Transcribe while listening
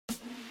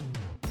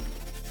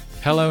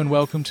Hello and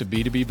welcome to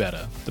B2B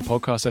Better, the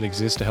podcast that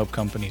exists to help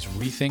companies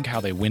rethink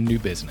how they win new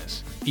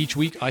business. Each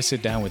week, I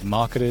sit down with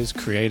marketers,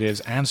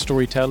 creatives, and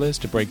storytellers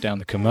to break down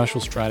the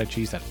commercial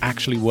strategies that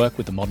actually work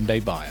with the modern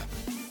day buyer.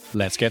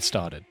 Let's get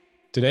started.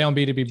 Today on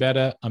B2B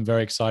Better, I'm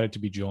very excited to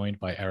be joined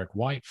by Eric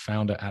White,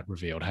 founder at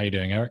Revealed. How are you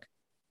doing, Eric?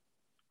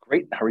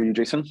 Great. How are you,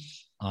 Jason?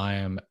 I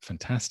am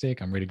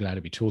fantastic. I'm really glad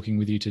to be talking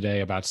with you today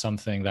about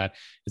something that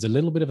is a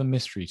little bit of a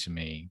mystery to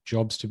me,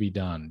 jobs to be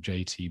done,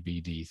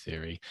 JTBD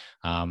theory,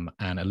 and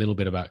a little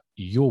bit about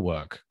your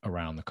work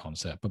around the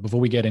concept. But before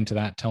we get into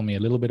that, tell me a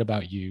little bit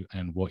about you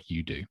and what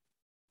you do.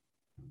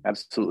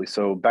 Absolutely.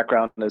 So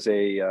background as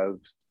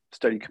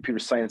studied computer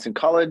science in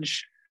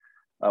college,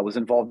 was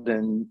involved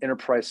in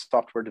enterprise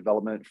software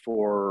development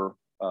for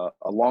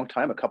a long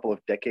time, a couple of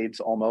decades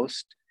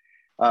almost.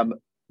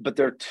 But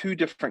there are two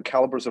different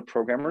calibers of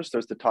programmers.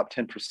 There's the top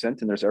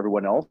 10% and there's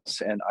everyone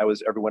else. And I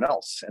was everyone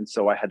else. And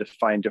so I had to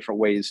find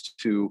different ways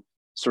to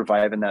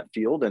survive in that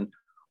field. And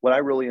what I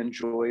really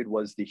enjoyed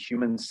was the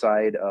human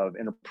side of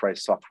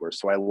enterprise software.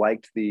 So I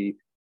liked the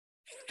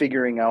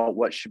figuring out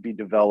what should be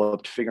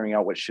developed, figuring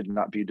out what should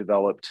not be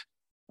developed,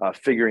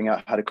 figuring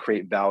out how to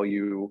create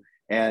value.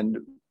 And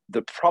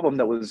the problem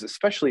that was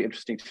especially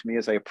interesting to me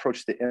as I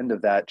approached the end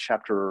of that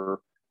chapter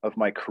of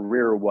my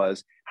career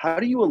was, how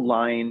do you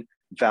align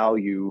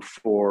value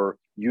for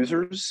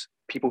users,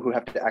 people who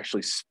have to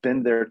actually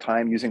spend their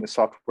time using the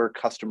software,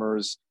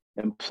 customers,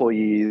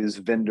 employees,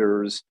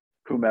 vendors,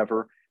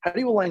 whomever? How do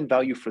you align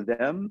value for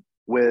them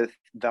with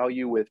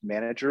value with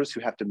managers who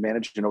have to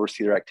manage and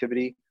oversee their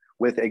activity,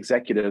 with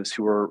executives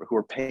who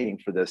are paying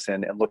for this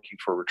and looking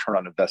for a return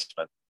on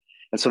investment?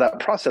 And so that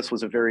process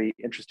was a very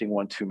interesting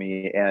one to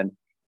me. And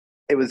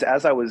it was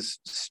as I was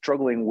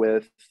struggling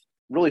with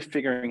really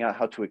figuring out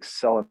how to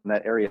excel in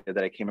that area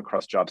that I came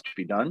across Jobs to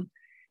Be Done.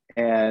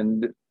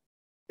 And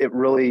it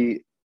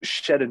really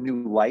shed a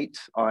new light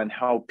on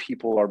how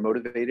people are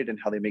motivated and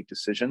how they make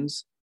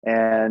decisions.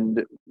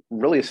 And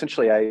really,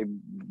 essentially, I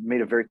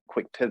made a very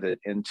quick pivot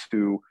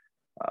into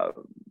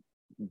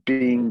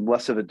being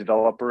less of a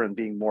developer and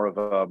being more of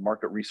a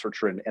market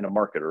researcher and a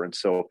marketer. And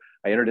so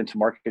I entered into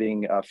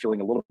marketing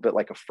feeling a little bit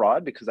like a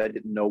fraud because I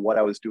didn't know what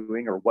I was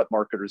doing or what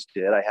marketers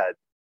did. I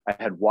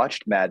had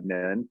watched Mad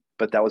Men,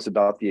 but that was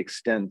about the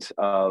extent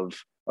of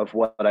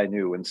what I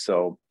knew. And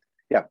so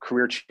yeah,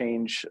 career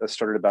change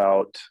started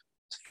about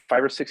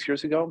 5 or 6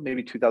 years ago,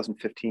 maybe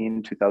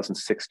 2015,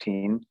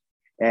 2016,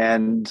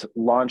 and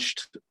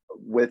launched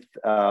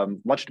a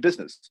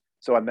business.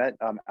 So I met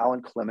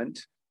Alan Clement,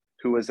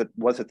 who was at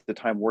the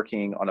time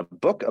working on a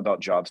book about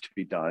jobs to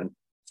be done.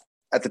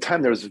 At the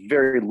time, there was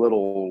very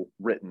little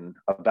written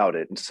about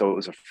it. And so it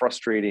was a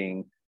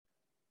frustrating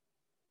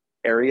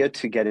area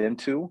to get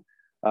into.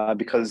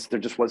 Because there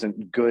just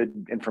wasn't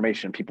good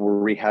information. People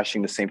were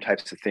rehashing the same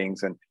types of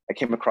things. And I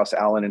came across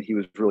Alan, and he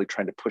was really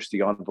trying to push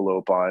the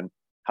envelope on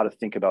how to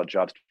think about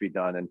jobs to be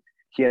done. And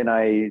he and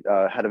I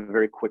had a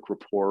very quick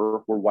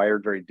rapport. We're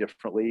wired very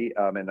differently,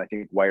 and I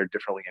think wired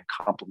differently in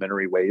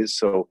complementary ways.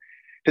 So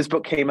his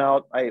book came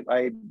out.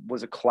 I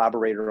was a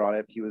collaborator on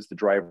it. He was the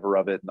driver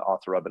of it and the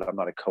author of it. I'm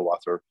not a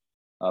co-author,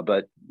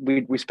 but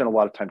we spent a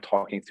lot of time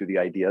talking through the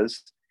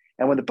ideas.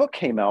 And when the book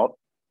came out,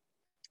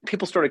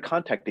 people started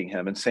contacting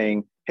him and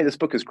saying, hey, this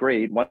book is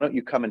great. Why don't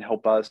you come and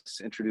help us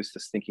introduce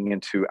this thinking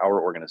into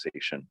our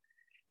organization?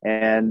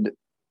 And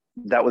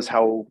that was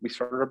how we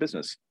started our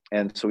business.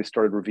 And so we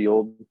started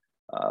Revealed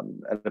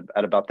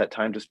at about that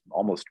time, just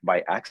almost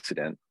by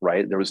accident,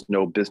 right? There was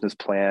no business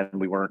plan.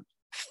 We weren't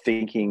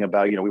thinking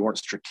about, we weren't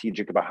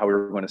strategic about how we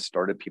were going to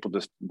start it. People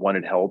just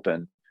wanted help,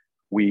 and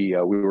we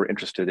were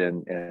interested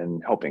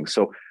in helping.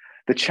 So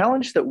the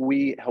challenge that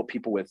we help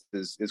people with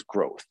is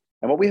growth.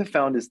 And what we have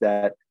found is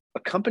that a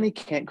company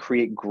can't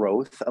create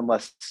growth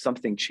unless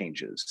something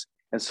changes.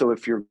 And so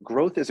if your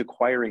growth is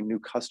acquiring new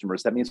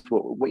customers, that means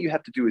what you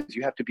have to do is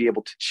you have to be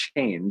able to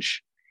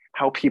change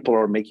how people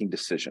are making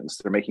decisions.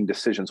 They're making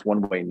decisions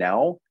one way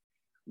now.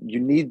 You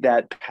need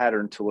that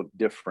pattern to look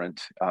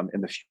different in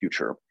the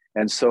future.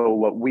 And so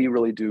what we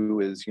really do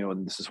is,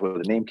 and this is where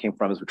the name came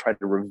from, is we try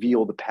to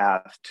reveal the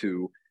path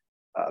to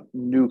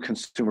new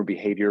consumer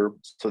behavior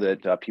so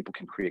that people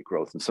can create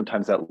growth. And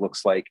sometimes that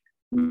looks like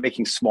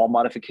making small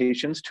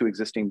modifications to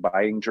existing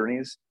buying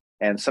journeys.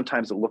 And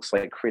sometimes it looks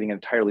like creating an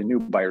entirely new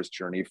buyer's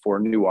journey for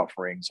new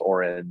offerings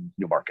or in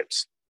new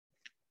markets.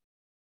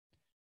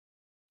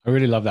 I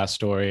really love that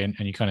story. And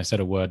you kind of said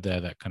a word there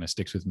that kind of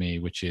sticks with me,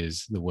 which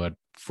is the word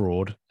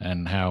fraud,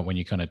 and how when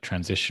you kind of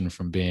transition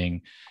from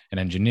being an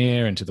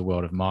engineer into the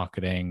world of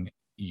marketing,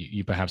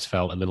 you perhaps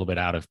felt a little bit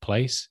out of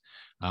place.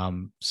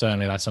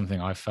 Certainly that's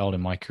something I've felt in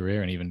my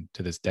career and even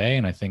to this day.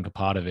 And I think a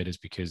part of it is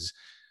because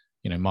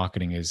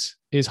marketing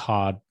is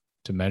hard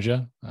to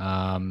measure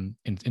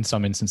in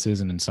some instances,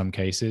 and in some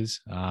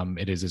cases,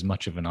 it is as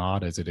much of an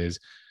art as it is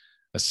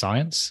a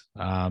science.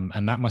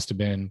 And that must have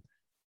been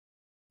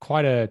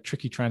quite a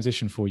tricky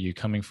transition for you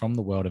coming from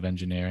the world of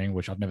engineering,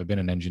 which I've never been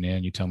an engineer,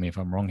 and you tell me if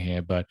I'm wrong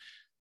here, but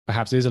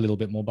perhaps is a little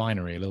bit more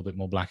binary, a little bit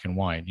more black and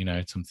white.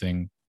 It's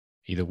something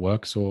either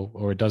works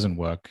or it doesn't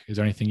work. Is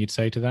there anything you'd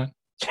say to that?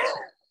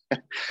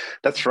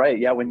 That's right.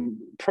 Yeah, when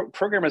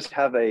programmers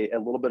have a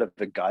little bit of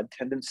a God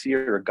tendency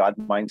or a God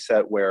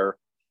mindset where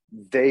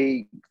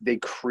they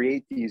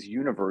create these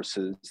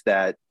universes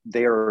that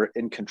they are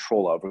in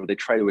control of, or they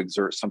try to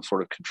exert some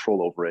sort of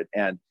control over it.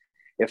 And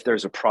if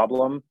there's a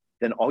problem,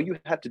 then all you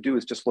have to do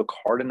is just look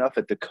hard enough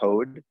at the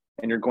code,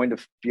 and you're going to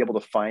be able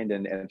to find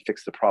and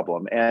fix the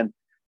problem. And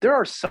there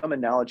are some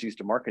analogies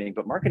to marketing,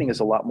 but marketing is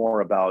a lot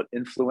more about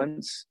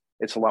influence.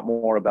 It's a lot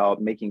more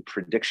about making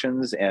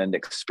predictions and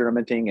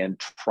experimenting and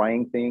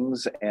trying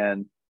things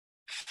and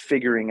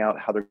figuring out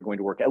how they're going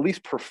to work. At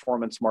least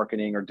performance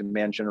marketing or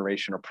demand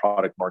generation or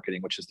product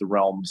marketing, which is the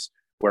realms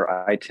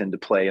where I tend to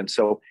play. And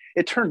so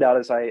it turned out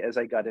as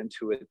I got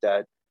into it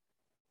that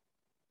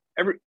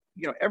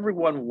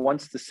everyone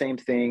wants the same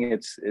thing.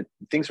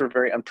 Things are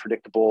very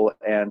unpredictable,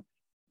 and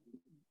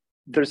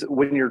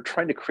when you're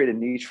trying to create a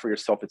niche for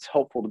yourself, it's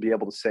helpful to be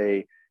able to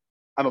say,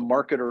 I'm a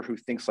marketer who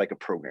thinks like a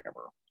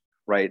programmer,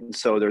 right? And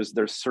so there's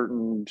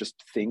certain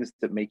just things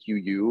that make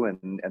you,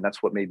 and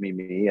that's what made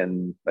me.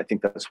 And I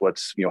think that's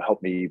what's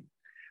helped me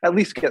at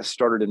least get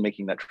started in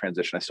making that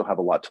transition. I still have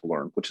a lot to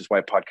learn, which is why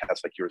a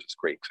podcast like yours is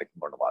great, because I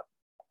can learn a lot.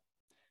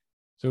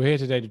 So we're here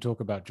today to talk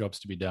about jobs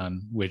to be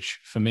done, which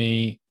for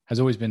me has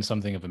always been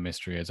something of a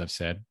mystery, as I've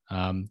said.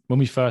 When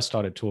we first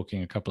started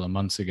talking a couple of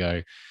months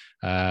ago,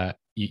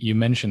 you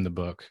mentioned the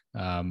book,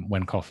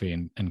 When Coffee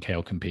and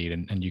Kale Compete,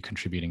 and you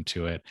contributing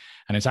to it.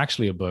 And it's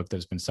actually a book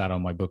that's been sat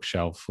on my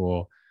bookshelf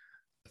for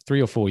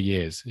 3 or 4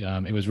 years.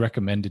 It was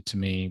recommended to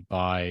me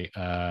by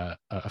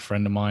a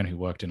friend of mine who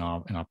worked in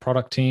our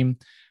product team.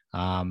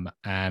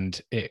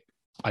 And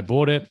I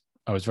bought it.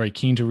 I was very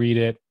keen to read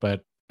it,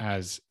 but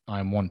as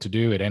I'm wont to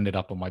do, it ended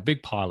up on my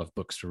big pile of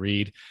books to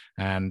read,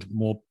 and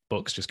more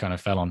books just kind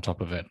of fell on top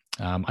of it.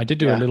 I did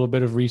do a little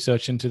bit of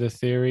research into the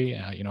theory,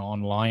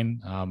 online,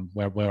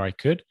 where I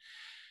could.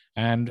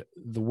 And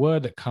the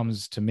word that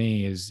comes to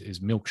me is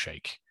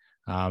milkshake,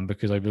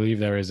 because I believe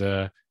there is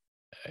a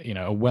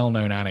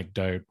well-known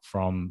anecdote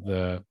from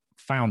the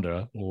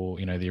founder, or,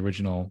 the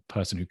original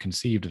person who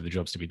conceived of the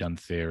jobs to be done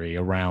theory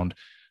around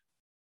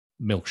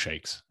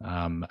milkshakes.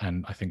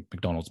 And I think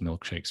McDonald's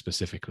milkshake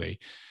specifically.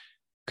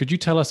 Could you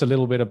tell us a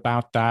little bit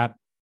about that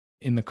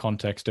in the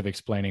context of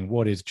explaining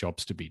what is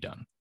jobs to be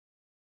done?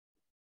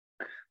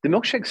 The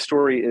milkshake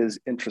story is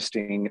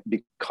interesting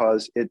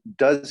because it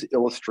does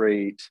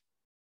illustrate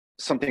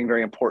something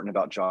very important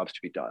about jobs to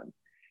be done.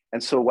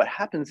 And so what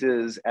happens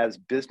is, as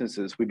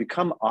businesses, we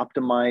become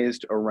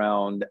optimized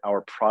around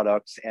our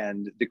products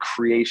and the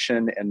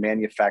creation and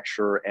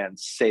manufacture and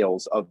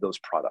sales of those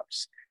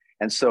products.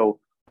 And so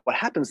what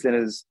happens then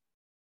is,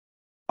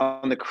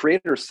 on the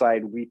creator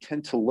side, we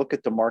tend to look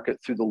at the market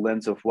through the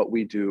lens of what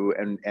we do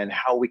and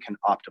how we can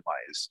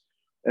optimize.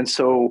 And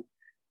so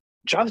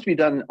jobs to be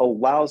done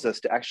allows us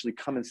to actually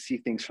come and see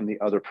things from the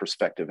other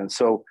perspective. And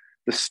so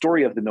the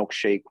story of the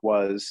milkshake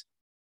was,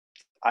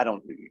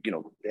 and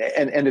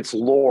it's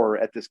lore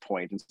at this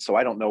point. And so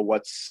I don't know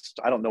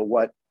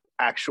what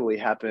actually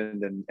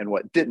happened and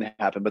what didn't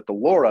happen, but the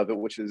lore of it,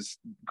 which is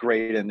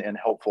great and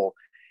helpful,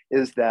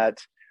 is that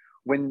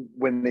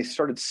when they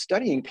started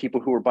studying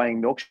people who were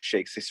buying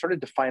milkshakes, they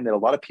started to find that a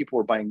lot of people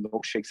were buying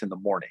milkshakes in the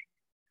morning,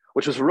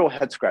 which was a real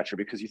head scratcher,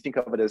 because you think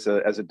of it as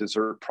a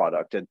dessert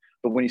product.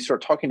 But when you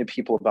start talking to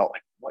people about,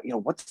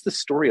 what's the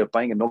story of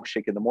buying a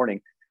milkshake in the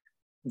morning,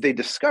 they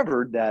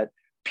discovered that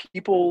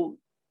people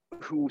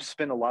who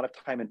spend a lot of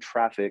time in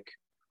traffic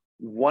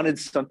wanted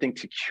something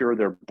to cure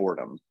their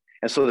boredom.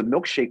 And so the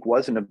milkshake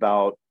wasn't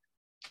about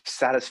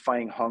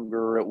satisfying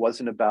hunger. It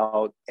wasn't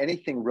about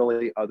anything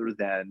really other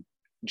than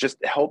just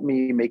help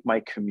me make my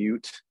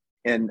commute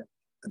in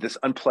this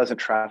unpleasant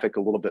traffic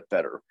a little bit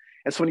better.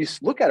 And so when you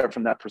look at it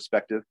from that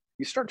perspective,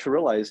 you start to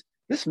realize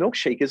this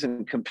milkshake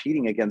isn't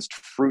competing against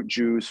fruit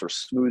juice or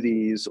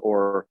smoothies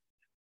or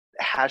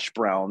hash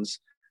browns.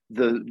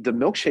 The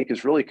milkshake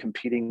is really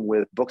competing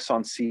with books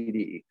on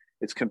CD.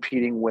 It's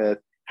competing with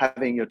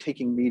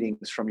taking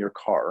meetings from your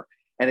car.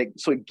 And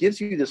so it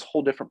gives you this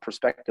whole different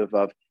perspective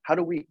of how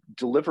do we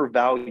deliver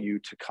value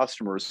to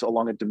customers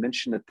along a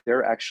dimension that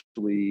they're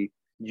actually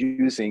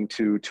using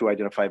to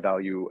identify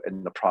value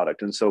in the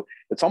product. And so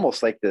it's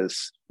almost like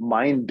this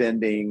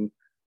mind-bending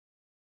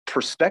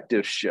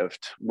perspective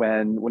shift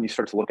when you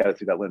start to look at it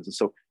through that lens. And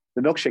so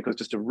the milkshake was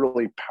just a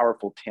really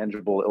powerful,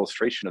 tangible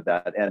illustration of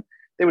that. And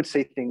they would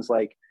say things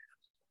like,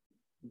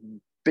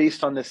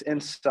 based on this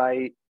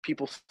insight,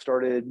 people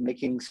started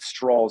making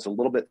straws a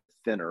little bit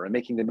thinner and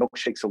making the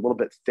milkshakes a little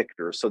bit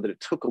thicker so that it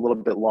took a little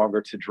bit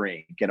longer to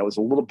drink. And it was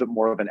a little bit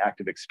more of an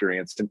active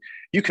experience. And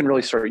you can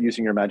really start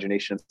using your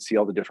imagination and see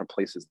all the different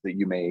places that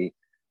you may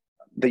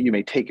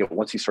take it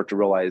once you start to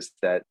realize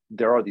that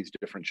there are these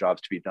different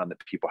jobs to be done that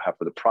people have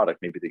for the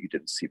product, maybe that you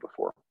didn't see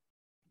before.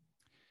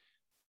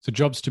 So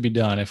jobs to be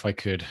done, if I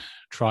could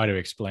try to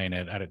explain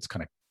it at its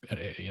kind of,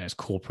 its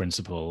core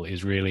principle,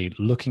 is really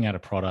looking at a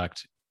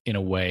product in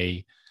a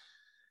way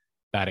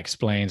that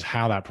explains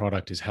how that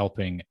product is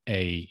helping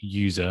a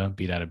user,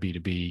 be that a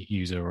B2B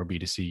user or a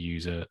B2C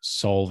user,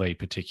 solve a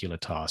particular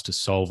task, to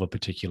solve a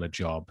particular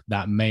job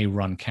that may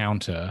run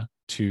counter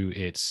to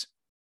its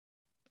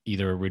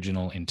either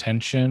original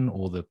intention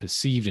or the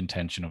perceived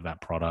intention of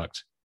that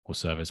product or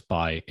service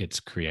by its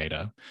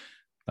creator.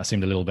 That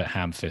seemed a little bit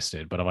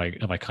ham-fisted, but have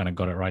I kind of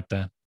got it right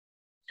there?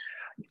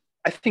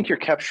 I think you're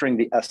capturing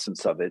the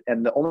essence of it.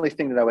 And the only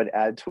thing that I would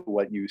add to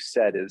what you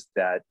said is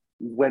that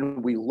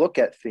when we look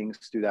at things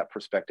through that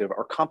perspective,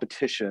 our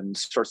competition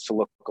starts to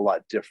look a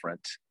lot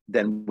different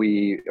than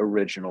we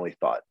originally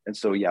thought. And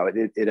so, yeah,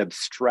 it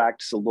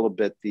abstracts a little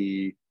bit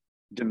the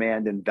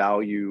demand and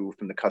value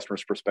from the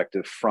customer's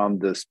perspective from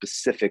the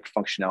specific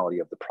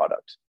functionality of the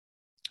product.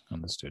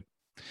 Understood.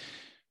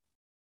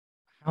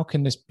 How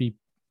can this be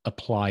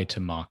applied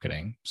to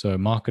marketing? So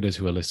marketers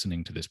who are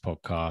listening to this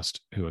podcast,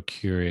 who are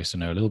curious to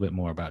know a little bit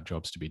more about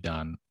jobs to be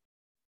done,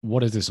 what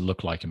does this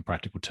look like in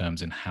practical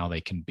terms and how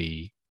they can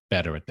be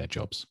better at their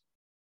jobs?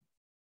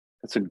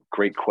 That's a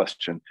great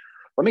question.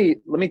 Let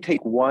me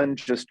take one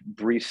just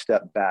brief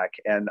step back.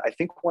 And I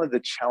think one of the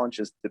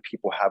challenges that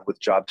people have with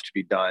jobs to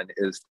be done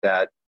is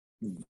that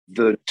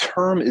the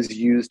term is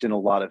used in a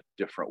lot of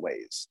different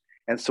ways.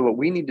 And so what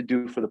we need to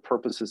do for the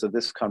purposes of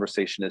this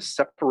conversation is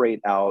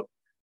separate out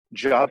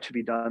job to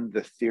be done,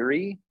 the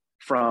theory,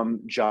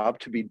 from job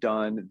to be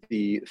done,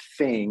 the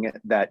thing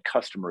that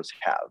customers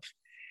have.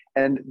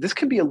 And this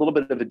can be a little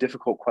bit of a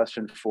difficult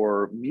question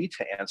for me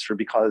to answer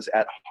because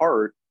at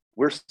heart,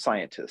 we're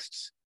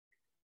scientists.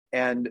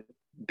 And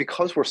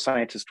because we're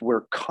scientists,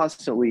 we're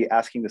constantly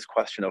asking this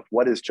question of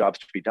what is jobs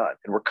to be done?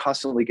 And we're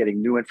constantly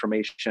getting new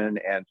information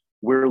and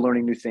we're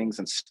learning new things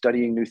and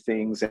studying new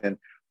things and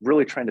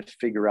really trying to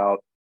figure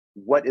out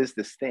what is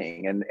this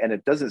thing? And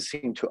it doesn't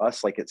seem to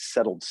us like it's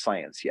settled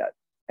science yet.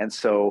 And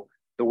so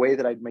the way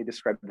that I may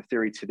describe the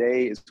theory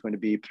today is going to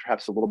be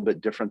perhaps a little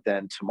bit different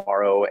than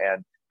tomorrow.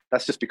 And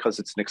that's just because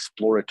it's an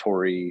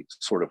exploratory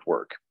sort of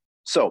work.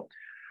 So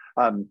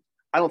I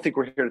don't think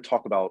we're here to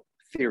talk about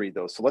theory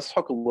though. So let's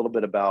talk a little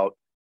bit about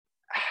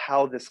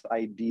how this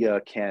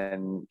idea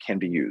can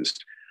be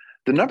used.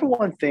 The number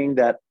one thing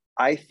that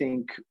I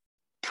think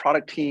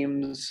product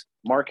teams,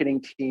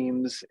 marketing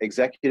teams,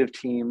 executive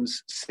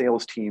teams,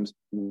 sales teams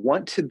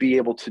want to be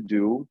able to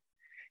do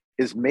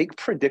is make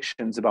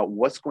predictions about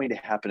what's going to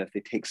happen if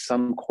they take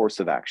some course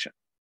of action.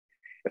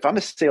 If I'm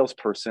a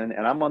salesperson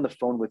and I'm on the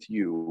phone with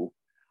you,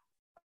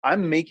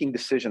 I'm making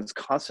decisions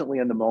constantly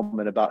in the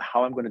moment about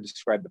how I'm going to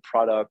describe the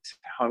product,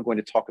 how I'm going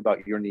to talk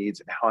about your needs,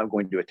 and how I'm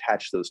going to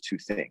attach those two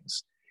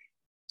things.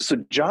 So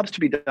jobs to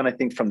be done, I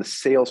think, from the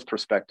sales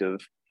perspective,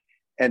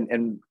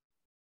 and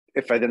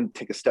if I then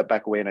take a step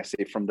back away and I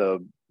say from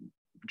the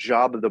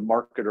job of the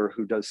marketer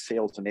who does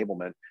sales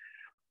enablement,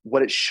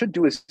 what it should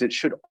do is it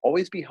should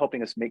always be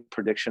helping us make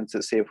predictions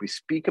that say if we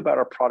speak about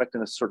our product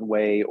in a certain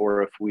way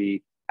or if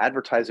we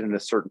advertise it in a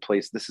certain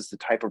place, this is the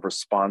type of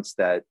response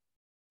that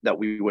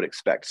we would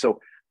expect. So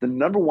the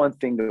number one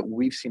thing that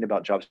we've seen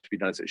about jobs to be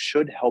done is it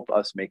should help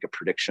us make a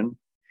prediction.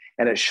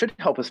 And it should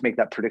help us make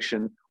that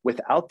prediction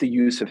without the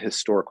use of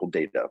historical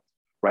data,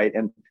 right?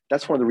 And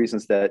that's one of the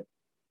reasons that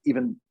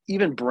even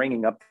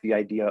bringing up the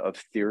idea of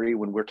theory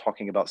when we're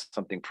talking about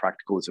something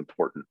practical is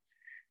important.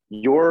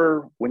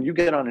 When you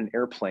get on an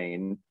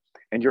airplane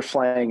and you're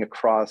flying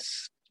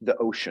across the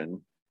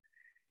ocean,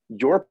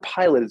 your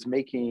pilot is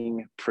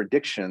making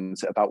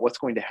predictions about what's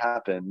going to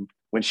happen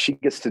when she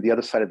gets to the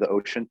other side of the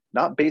ocean,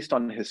 not based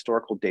on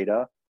historical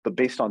data, but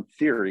based on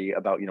theory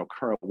about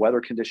current weather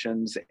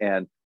conditions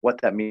and what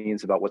that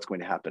means about what's going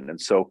to happen. And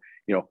so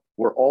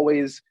we're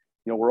always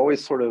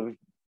sort of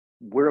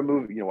we're a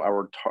moving,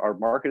 our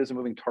market is a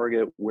moving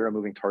target, we're a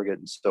moving target.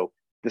 And so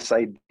this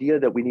idea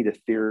that we need a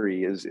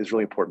theory is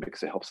really important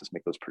because it helps us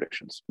make those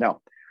predictions. Now,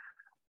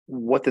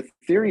 what the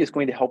theory is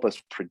going to help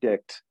us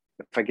predict,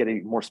 if I get any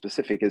more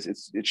specific,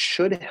 is it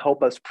should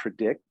help us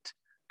predict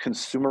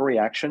consumer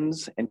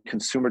reactions and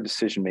consumer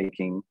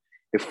decision-making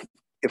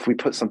if we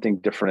put something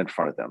different in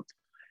front of them.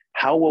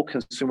 How will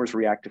consumers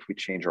react if we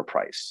change our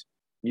price?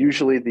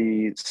 Usually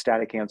the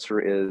static answer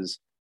is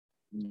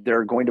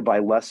they're going to buy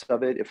less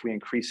of it if we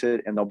increase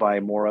it, and they'll buy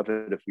more of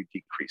it if we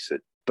decrease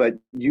it. But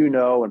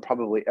and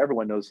probably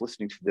everyone knows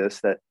listening to this,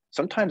 that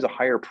sometimes a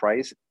higher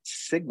price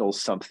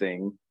signals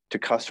something to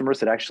customers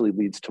that actually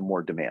leads to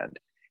more demand.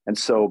 And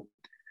so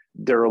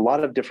there are a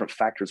lot of different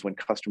factors when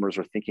customers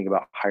are thinking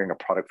about hiring a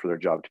product for their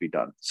job to be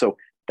done. So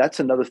that's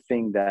another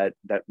thing that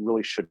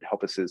really should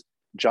help us is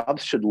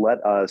jobs should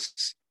let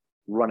us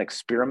run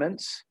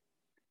experiments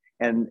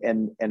and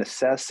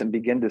assess and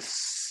begin to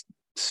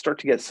start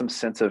to get some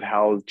sense of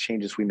how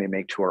changes we may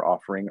make to our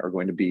offering are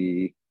going to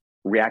be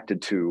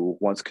reacted to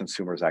once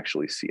consumers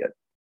actually see it.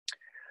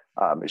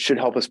 It should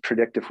help us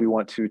predict if we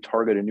want to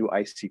target a new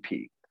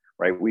ICP,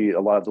 right? A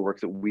lot of the work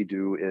that we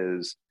do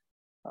is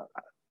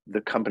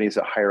the companies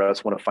that hire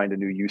us want to find a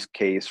new use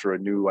case or a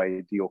new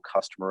ideal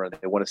customer, and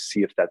they want to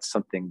see if that's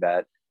something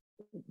that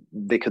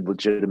they could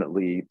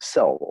legitimately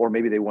sell, or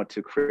maybe they want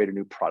to create a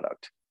new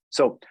product.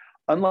 So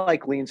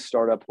unlike lean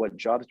startup, what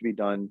jobs to be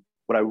done,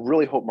 what I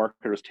really hope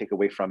marketers take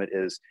away from it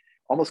is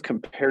almost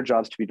compare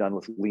jobs to be done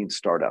with lean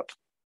startup.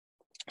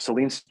 So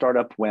lean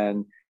startup,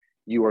 when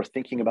you are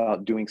thinking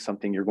about doing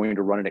something, you're going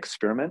to run an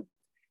experiment,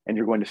 and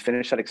you're going to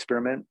finish that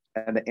experiment,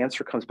 and the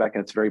answer comes back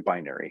and it's very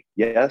binary,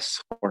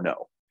 yes or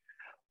no.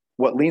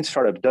 What Lean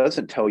Startup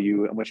doesn't tell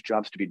you, and which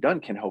Jobs to be Done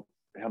can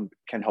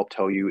help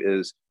tell you,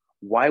 is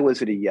why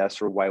was it a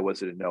yes or why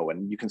was it a no?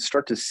 And you can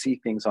start to see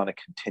things on a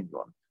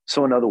continuum.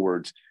 So in other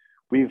words,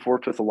 we've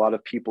worked with a lot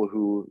of people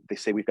who they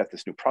say, we've got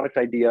this new product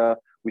idea,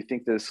 we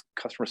think this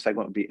customer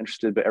segment would be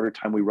interested, but every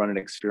time we run an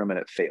experiment,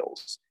 it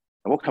fails.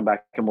 And we'll come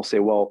back and we'll say,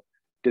 well,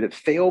 did it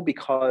fail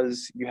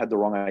because you had the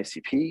wrong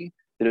ICP?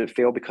 Did it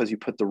fail because you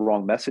put the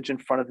wrong message in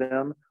front of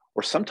them?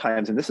 Or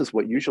sometimes, and this is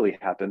what usually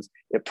happens,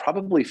 it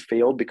probably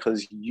failed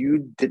because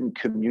you didn't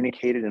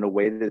communicate it in a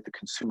way that the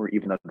consumer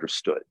even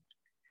understood.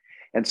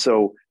 And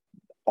so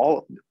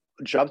all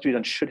Jobs to be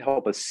Done should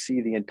help us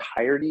see the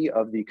entirety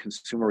of the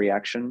consumer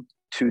reaction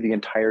to the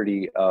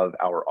entirety of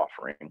our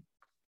offering.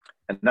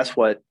 And that's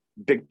what,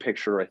 big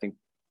picture, I think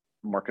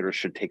marketers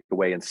should take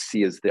away and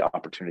see as the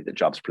opportunity that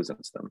Jobs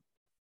presents them.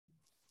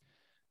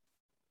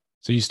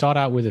 So you start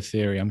out with a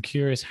theory. I'm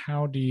curious,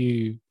 how do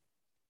you,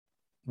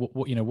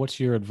 what's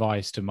your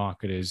advice to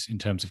marketers in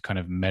terms of kind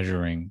of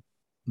measuring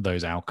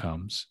those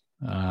outcomes?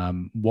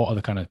 What are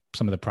the kind of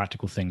some of the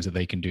practical things that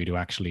they can do to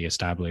actually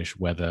establish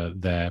whether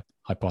their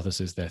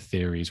hypothesis, their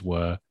theories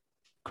were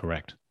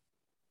correct?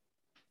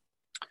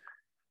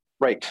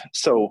 Right.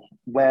 So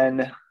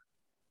how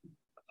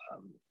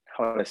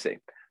would I say?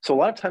 So a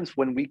lot of times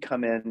when we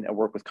come in and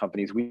work with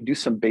companies, we do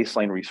some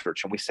baseline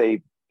research and we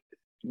say,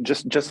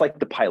 just like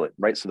the pilot,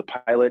 right? So the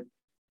pilot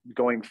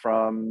going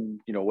from,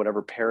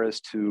 whatever Paris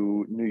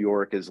to New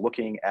York is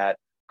looking at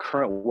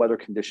current weather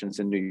conditions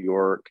in New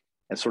York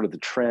and sort of the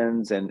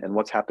trends and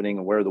what's happening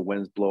and where the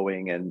wind's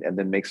blowing and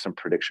then make some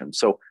predictions.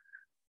 So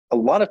a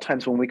lot of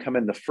times when we come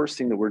in, the first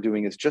thing that we're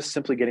doing is just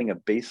simply getting a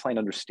baseline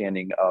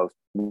understanding of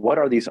what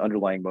are these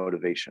underlying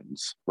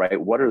motivations, right?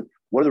 What are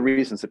the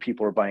reasons that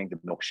people are buying the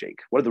milkshake?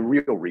 What are the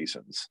real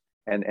reasons?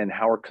 And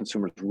how are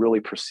consumers really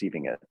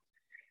perceiving it?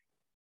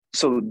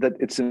 So that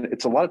it's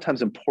a lot of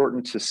times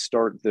important to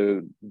start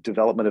the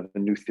development of a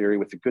new theory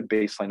with a good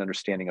baseline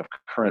understanding of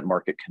current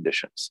market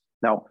conditions.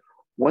 Now,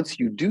 once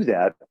you do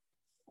that,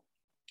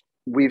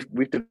 we've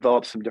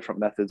developed some different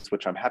methods,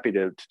 which I'm happy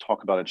to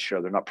talk about and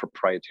share. They're not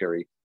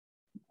proprietary.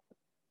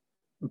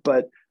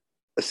 But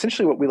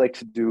essentially what we like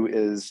to do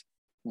is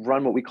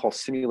run what we call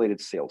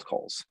simulated sales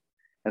calls.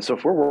 And so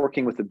if we're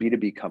working with a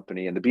B2B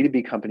company and the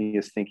B2B company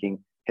is thinking,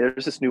 hey,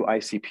 there's this new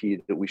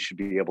ICP that we should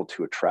be able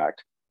to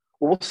attract.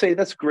 Well, we'll say,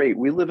 that's great.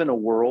 We live in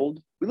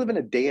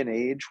a day and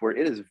age where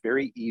it is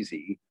very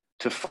easy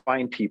to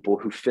find people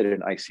who fit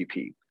an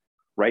ICP,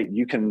 right?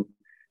 You can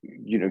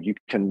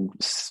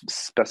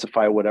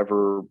specify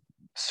whatever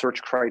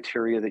search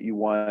criteria that you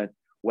want,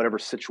 whatever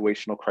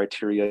situational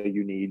criteria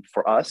you need.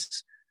 For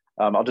us,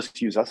 I'll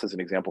just use us as an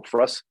example.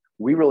 For us,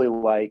 we really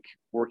like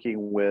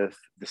working with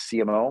the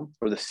CMO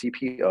or the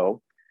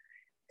CPO,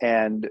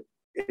 and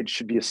it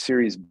should be a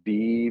Series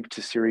B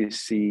to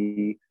Series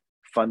C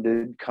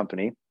funded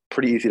company.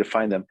 Pretty easy to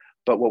find them.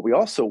 But what we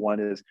also want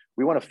is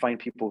we want to find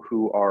people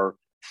who are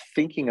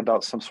thinking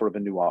about some sort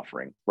of a new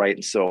offering, right?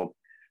 And so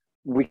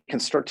we can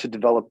start to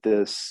develop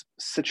this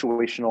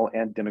situational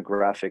and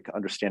demographic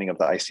understanding of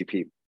the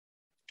ICP.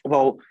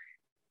 Well,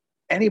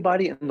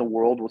 anybody in the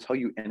world will tell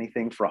you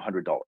anything for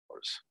 $100.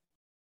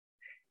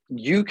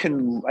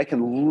 I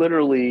can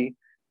literally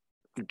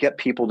get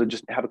people to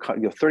just have a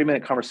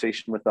 30-minute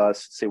conversation with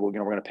us, say, well,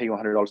 we're going to pay you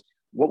 $100.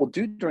 What we'll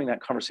do during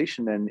that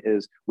conversation then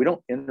is we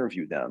don't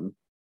interview them.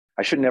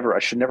 I should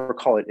never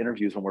call it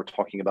interviews when we're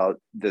talking about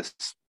this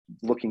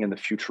looking in the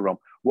future realm.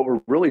 What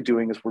we're really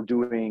doing is we're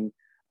doing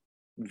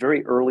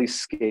very early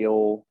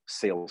scale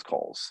sales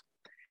calls.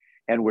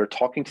 And we're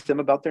talking to them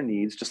about their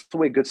needs, just the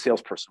way a good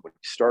salesperson would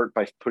start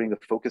by putting the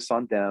focus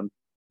on them.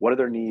 What are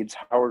their needs?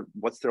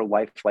 What's their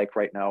life like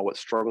right now? What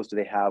struggles do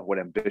they have? What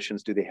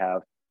ambitions do they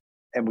have?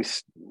 And we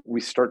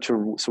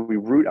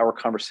root our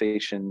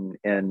conversation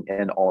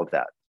in all of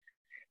that.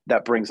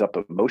 That brings up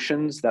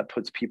emotions, that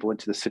puts people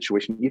into the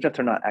situation, even if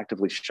they're not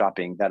actively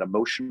shopping, that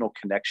emotional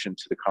connection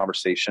to the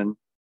conversation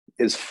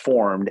is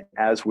formed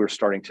as we're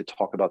starting to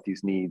talk about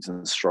these needs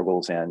and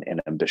struggles and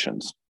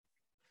ambitions.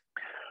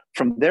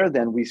 From there,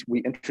 then we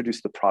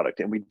introduce the product,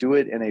 and we do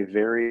it in a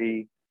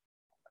very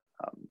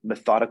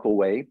methodical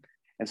way.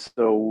 And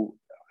so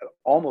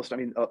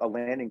a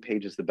landing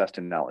page is the best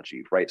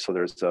analogy, right? So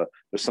there's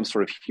some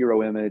sort of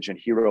hero image and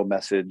hero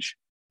message.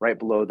 Right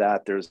below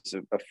that, there's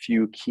a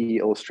few key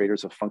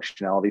illustrators of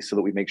functionality so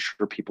that we make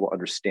sure people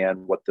understand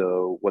what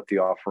the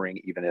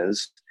offering even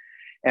is.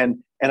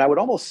 And I would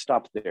almost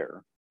stop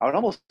there. I would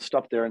almost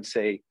stop there and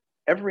say,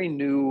 every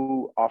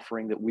new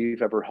offering that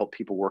we've ever helped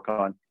people work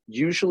on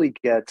usually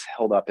gets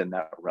held up in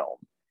that realm.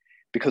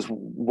 Because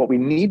what we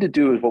need to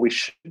do is what we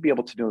should be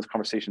able to do in those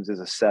conversations is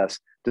assess,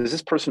 does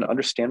this person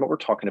understand what we're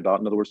talking about?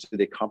 In other words, do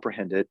they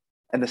comprehend it?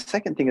 And the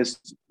second thing is,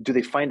 do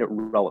they find it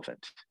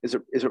relevant? Is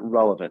it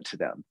relevant to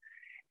them?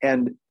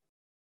 And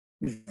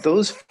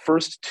those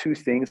first two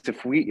things,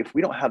 if we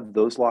don't have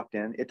those locked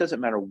in, it doesn't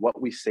matter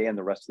what we say in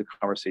the rest of the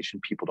conversation,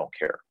 people don't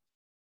care.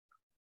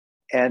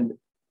 And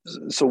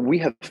So we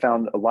have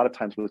found a lot of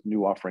times with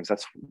new offerings,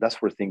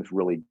 that's where things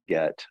really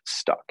get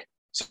stuck.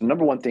 So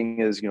number one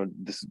thing is,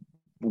 this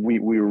we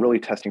were really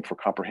testing for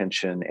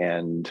comprehension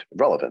and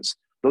relevance.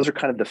 Those are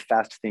kind of the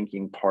fast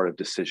thinking part of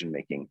decision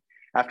making.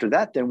 After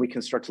that, then we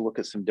can start to look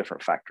at some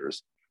different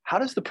factors. How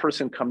does the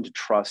person come to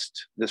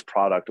trust this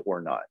product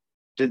or not?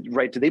 Do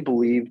they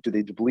believe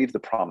the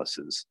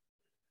promises?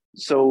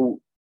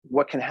 So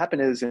what can happen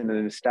is, in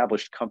an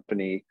established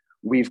company,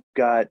 we've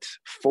got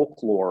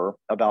folklore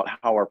about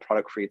how our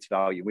product creates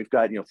value. We've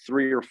got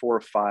 3 or 4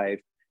 or 5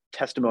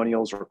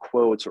 testimonials or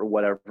quotes or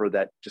whatever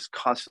that just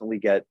constantly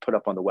get put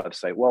up on the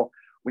website. Well,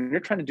 when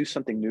you're trying to do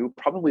something new,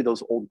 probably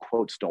those old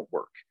quotes don't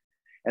work.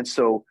 And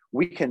so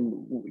we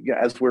can,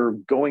 as we're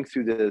going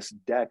through this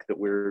deck that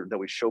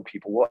we show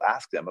people, we'll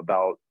ask them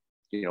about,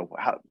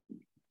 how,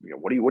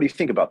 what do you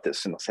think about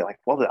this? And they'll say, like,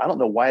 well, I don't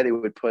know why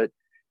do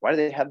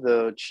they have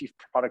the chief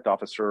product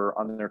officer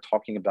on there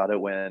talking about it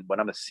when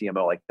I'm a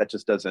CMO? Like, that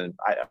just doesn't,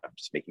 I'm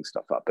just making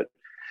stuff up. But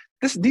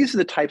these are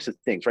the types of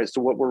things, right?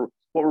 So what we're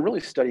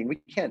really studying, we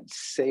can't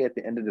say at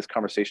the end of this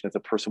conversation if the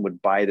person would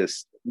buy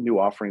this new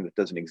offering that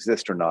doesn't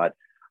exist or not,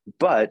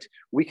 but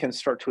we can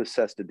start to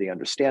assess, did they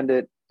understand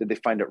it? Did they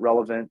find it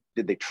relevant?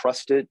 Did they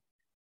trust it?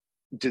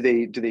 Do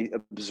they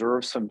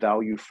observe some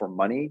value for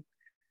money?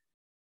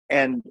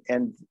 And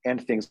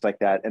things like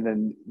that. And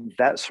then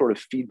that sort of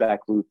feedback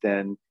loop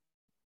then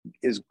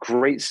is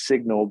great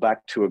signal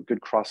back to a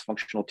good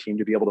cross-functional team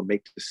to be able to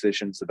make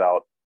decisions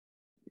about.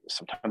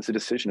 Sometimes the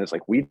decision is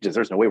like,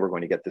 there's no way we're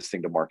going to get this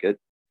thing to market.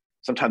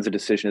 Sometimes the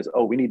decision is,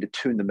 we need to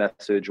tune the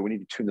message, or we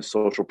need to tune the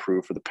social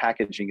proof, or the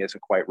packaging isn't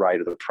quite right,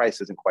 or the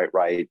price isn't quite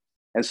right.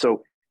 And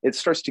so it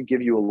starts to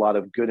give you a lot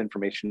of good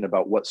information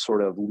about what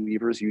sort of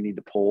levers you need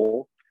to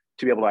pull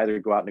to be able to either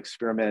go out and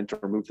experiment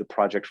or move the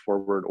project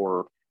forward,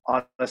 or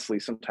honestly,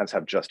 sometimes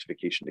have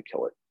justification to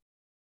kill it.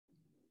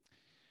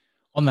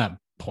 On that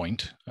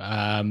point,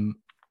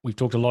 we've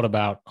talked a lot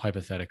about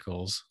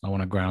hypotheticals. I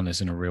want to ground this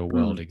in a real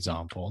world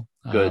example.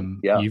 Good.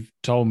 Yeah. You've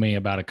told me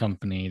about a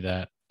company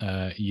that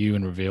you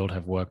and Revealed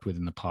have worked with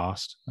in the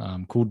past,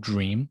 called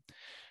Dream,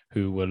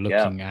 who were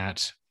looking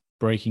at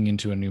breaking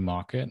into a new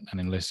market and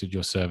enlisted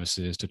your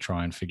services to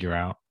try and figure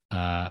out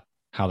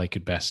how they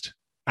could best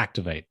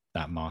activate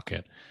that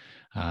market.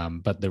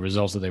 But the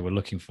results that they were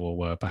looking for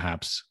were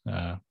perhaps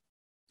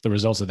the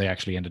results that they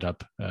actually ended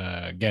up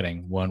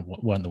getting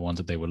weren't the ones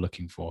that they were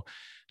looking for.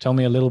 Tell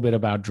me a little bit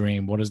about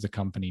Dream. What does the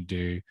company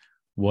do?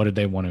 What did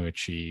they want to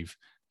achieve?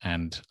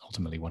 And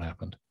ultimately, what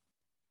happened?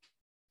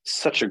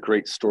 Such a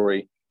great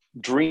story.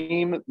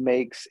 Dream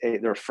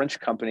they're a French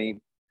company.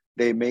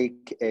 They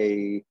make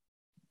a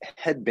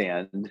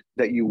headband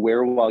that you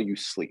wear while you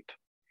sleep.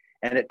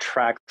 And it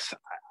tracks,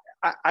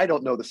 I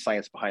don't know the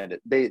science behind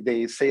it.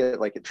 They say it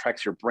like it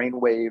tracks your brain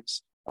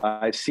waves.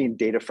 I've seen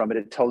data from it.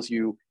 It tells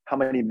you how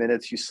many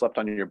minutes you slept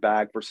on your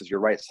back versus your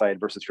right side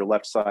versus your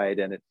left side.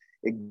 And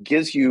it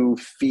gives you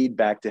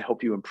feedback to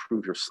help you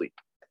improve your sleep.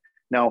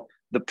 Now,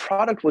 the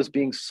product was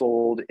being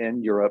sold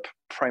in Europe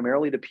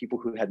primarily to people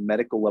who had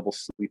medical level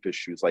sleep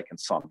issues like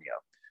insomnia.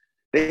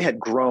 They had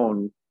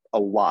grown a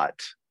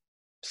lot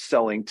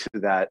selling to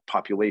that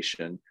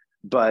population,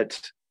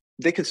 but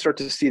they could start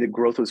to see that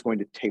growth was going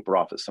to taper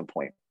off at some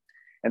point.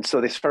 And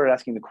so they started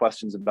asking the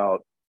questions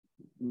about,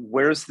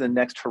 where's the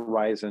next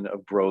horizon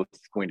of growth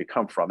going to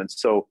come from? And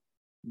so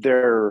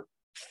their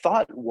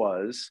thought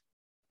was,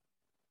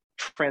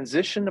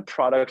 transition the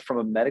product from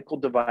a medical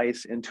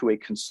device into a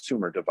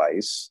consumer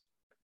device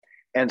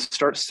and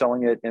start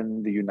selling it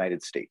in the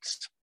United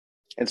States.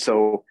 And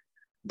so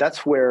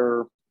that's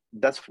the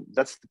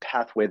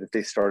pathway that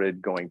they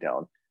started going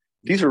down.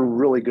 These are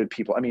really good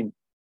people. I mean,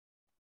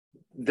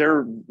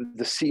 they're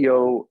the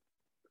CEO,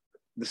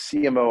 the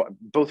CMO,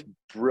 both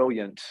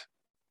brilliant,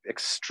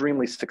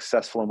 extremely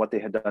successful in what they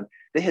had done.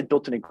 They had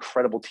built an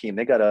incredible team.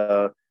 They got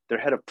their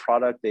head of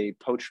product, they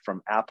poached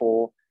from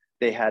Apple.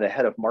 They had a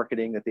head of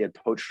marketing that they had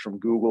poached from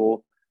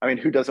Google. I mean,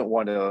 who doesn't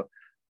want to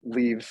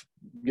leave,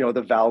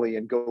 the Valley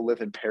and go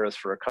live in Paris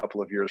for a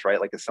couple of years, right?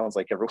 Like, it sounds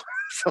like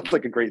sounds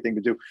like a great thing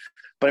to do.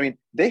 But I mean,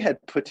 they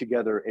had put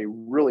together a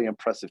really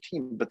impressive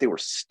team, but they were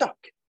stuck.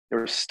 They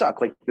were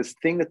stuck. Like, this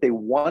thing that they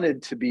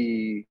wanted to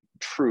be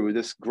true,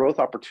 this growth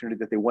opportunity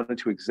that they wanted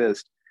to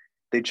exist,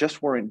 they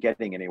just weren't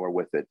getting anywhere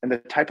with it. And the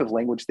type of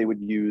language they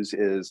would use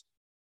is,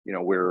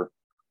 we're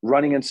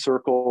running in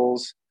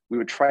circles. We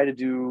would try to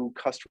do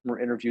customer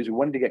interviews. We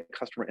wanted to get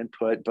customer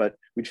input, but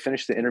we'd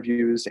finish the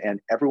interviews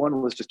and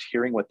everyone was just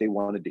hearing what they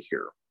wanted to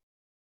hear.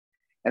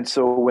 And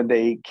so when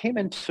they came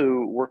in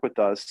to work with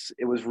us,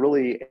 it was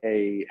really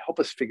help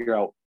us figure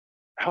out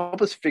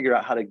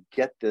how to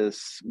get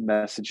this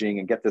messaging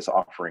and get this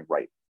offering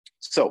right.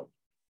 So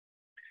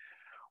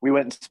we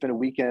went and spent a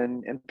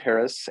weekend in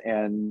Paris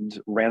and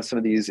ran some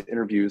of these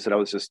interviews that I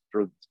was just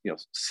for,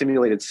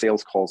 simulated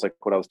sales calls, like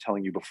what I was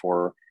telling you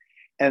before.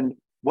 And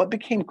what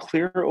became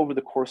clear over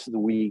the course of the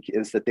week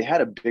is that they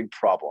had a big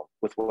problem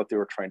with what they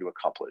were trying to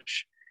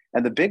accomplish.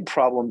 And the big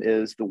problem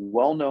is the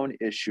well-known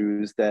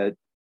issues that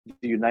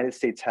the United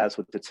States has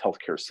with its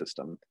healthcare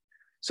system.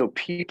 So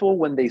people,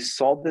 when they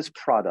saw this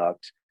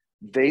product,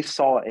 they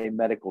saw a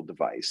medical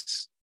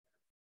device.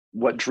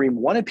 What Dream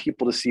wanted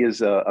people to see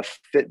is a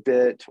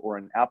Fitbit or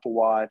an Apple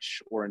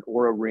Watch or an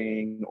Oura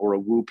Ring or a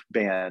Whoop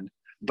band.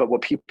 But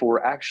what people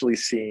were actually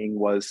seeing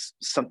was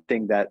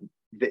something that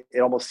it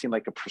almost seemed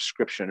like a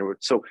prescription.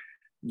 So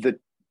the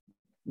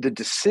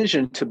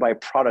decision to buy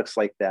products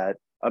like that,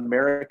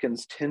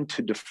 Americans tend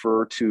to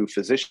defer to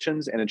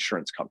physicians and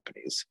insurance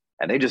companies,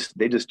 and they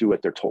just do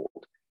what they're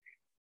told.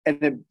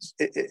 And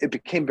it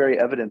became very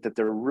evident that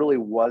there really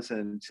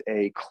wasn't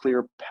a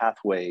clear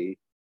pathway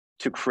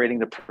to creating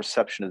the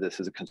perception of this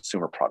as a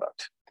consumer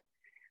product.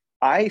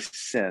 I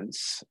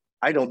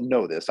don't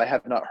know this, I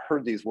have not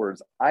heard these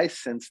words. I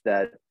sense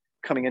that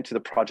coming into the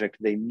project,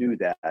 they knew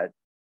that,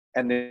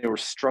 and they were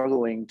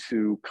struggling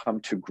to come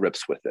to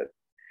grips with it.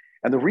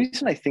 And the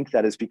reason I think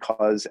that is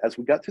because as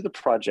we got through the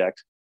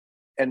project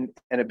and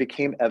it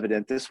became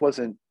evident, this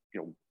wasn't,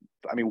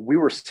 we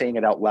were saying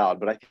it out loud,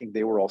 but I think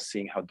they were all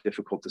seeing how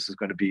difficult this is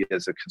going to be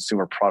as a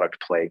consumer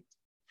product play.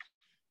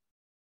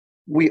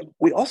 We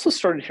also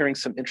started hearing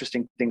some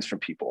interesting things from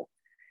people.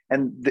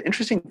 And the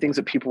interesting things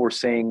that people were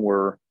saying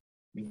were,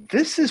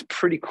 this is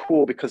pretty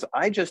cool because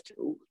I just,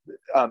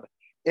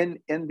 in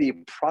the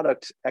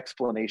product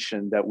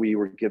explanation that we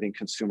were giving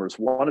consumers,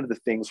 one of the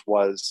things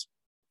was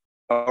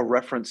a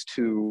reference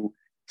to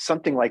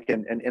something like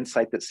an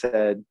insight that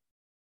said,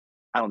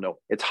 I don't know,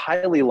 it's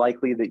highly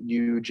likely that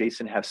you,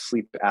 Jason, have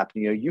sleep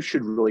apnea. You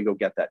should really go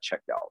get that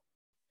checked out.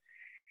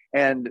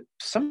 And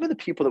some of the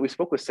people that we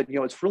spoke with said,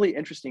 it's really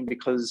interesting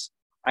because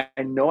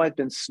I know I've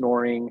been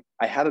snoring.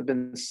 I haven't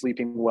been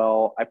sleeping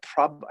well.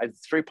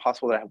 It's very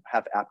possible that I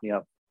have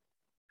apnea.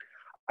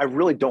 I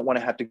really don't want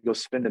to have to go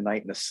spend a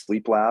night in a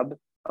sleep lab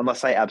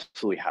unless I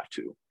absolutely have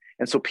to.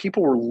 And so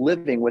people were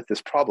living with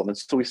this problem. And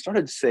so we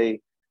started to say,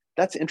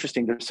 that's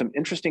interesting. There's some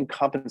interesting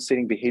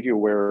compensating behavior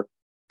where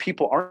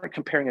people aren't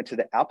comparing it to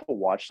the Apple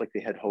Watch like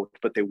they had hoped,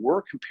 but they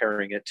were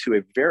comparing it to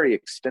a very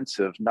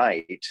expensive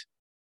night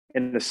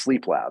in a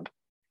sleep lab.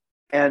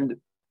 And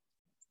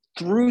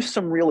through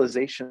some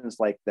realizations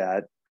like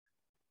that,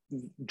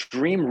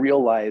 Dream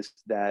realized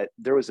that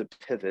there was a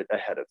pivot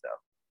ahead of them.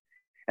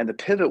 And the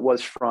pivot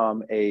was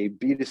from a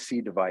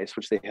B2C device,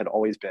 which they had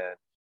always been,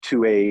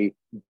 to a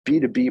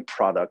B2B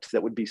product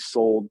that would be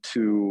sold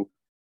to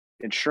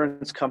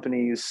insurance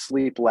companies,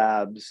 sleep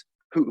labs,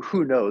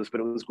 who knows, but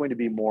it was going to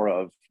be more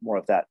of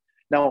that.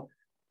 Now,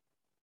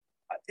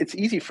 it's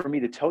easy for me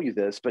to tell you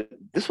this, but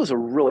this was a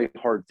really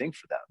hard thing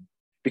for them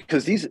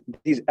because these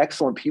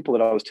excellent people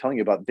that I was telling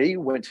you about, they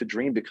went to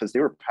Dream because they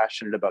were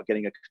passionate about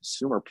getting a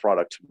consumer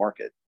product to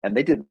market, and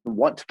they didn't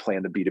want to play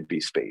in the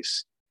B2B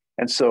space.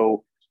 And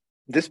so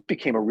this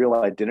became a real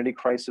identity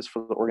crisis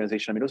for the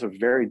organization. It was a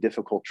very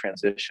difficult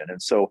transition.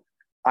 And so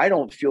I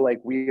don't feel like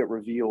we at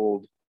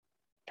Revealed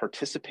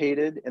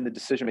participated in the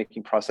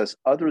decision-making process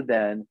other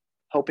than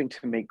helping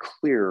to make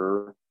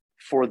clear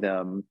for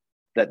them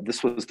that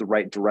this was the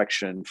right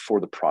direction for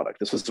the product.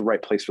 This was the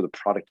right place for the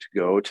product to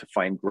go to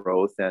find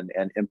growth and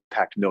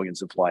impact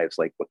millions of lives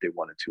like what they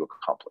wanted to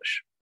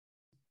accomplish.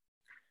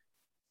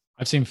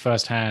 I've seen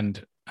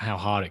firsthand how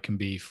hard it can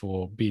be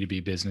for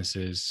B2B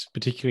businesses,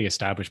 particularly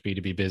established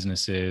B2B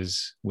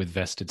businesses with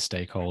vested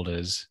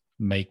stakeholders,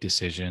 make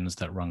decisions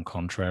that run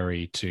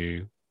contrary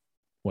to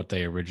what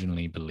they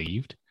originally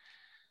believed.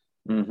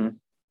 Mm-hmm.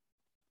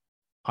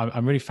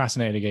 I'm really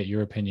fascinated to get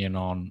your opinion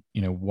on,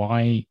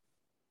 why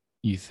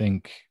you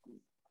think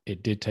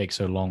it did take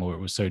so long, or it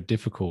was so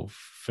difficult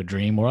for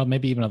Dream, or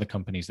maybe even other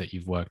companies that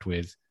you've worked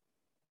with,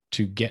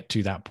 to get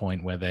to that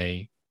point where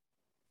they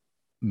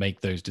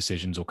make those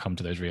decisions or come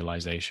to those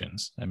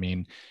realizations. I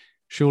mean,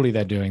 surely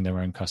they're doing their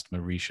own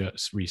customer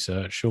research.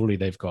 Surely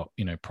they've got,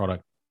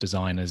 product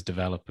designers,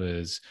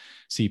 developers,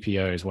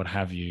 CPOs, what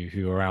have you,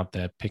 who are out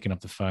there picking up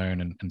the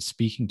phone and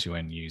speaking to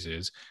end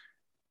users.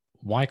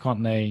 Why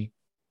can't they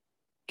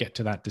get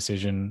to that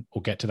decision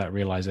or get to that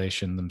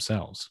realization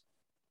themselves?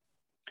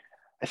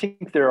 I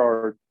think there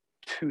are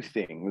two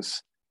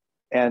things.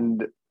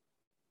 And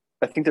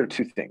I think there are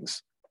two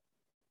things.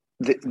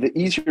 The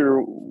easier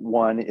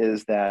one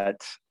is that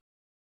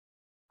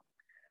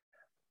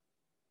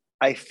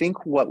I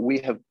think what we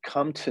have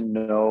come to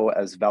know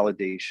as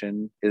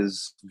validation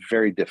is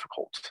very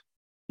difficult.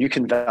 You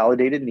can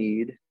validate a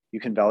need, you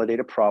can validate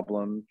a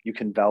problem, you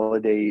can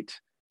validate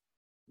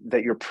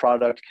that your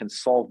product can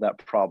solve that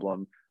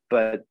problem,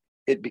 but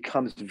it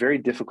becomes very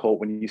difficult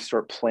when you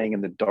start playing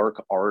in the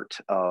dark art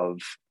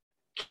of,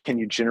 can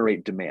you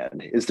generate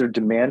demand? Is there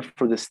demand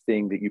for this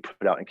thing that you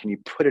put out? And can you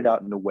put it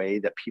out in a way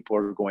that people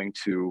are going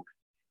to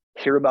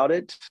hear about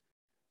it,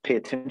 pay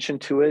attention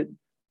to it,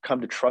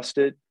 come to trust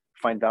it,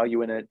 find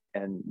value in it,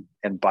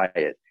 and buy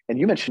it? And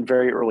you mentioned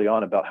very early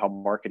on about how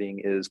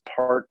marketing is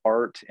part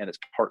art and it's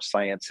part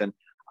science. And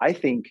I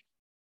think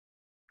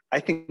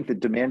the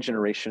demand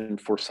generation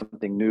for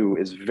something new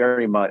is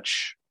very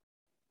much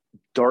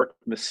dark,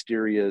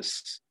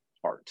 mysterious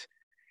art.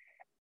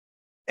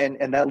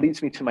 And that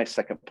leads me to my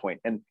second point.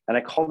 And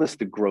I call this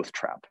the growth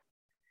trap.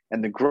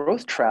 And the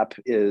growth trap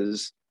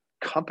is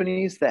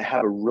companies that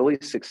have a really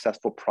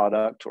successful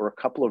product or a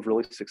couple of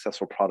really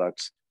successful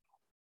products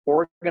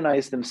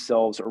organize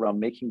themselves around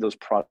making those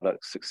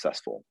products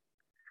successful.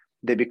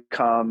 They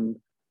become,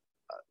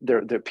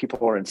 their people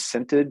are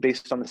incented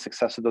based on the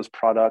success of those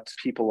products.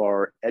 People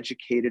are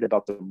educated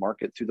about the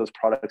market through those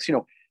products. You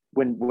know,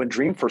 when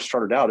Dream first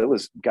started out, it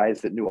was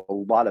guys that knew a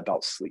lot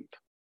about sleep,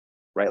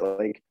 right?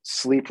 Like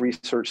sleep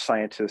research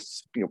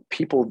scientists, you know,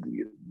 people,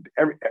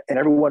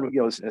 everyone,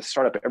 you know, as a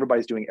startup,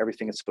 everybody's doing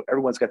everything. And so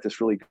everyone's got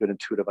this really good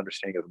intuitive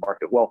understanding of the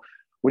market. Well,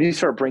 when you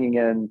start bringing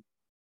in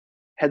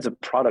heads of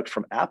product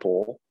from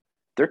Apple,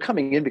 they're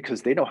coming in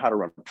because they know how to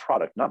run a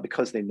product, not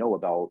because they know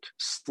about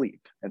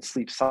sleep and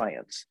sleep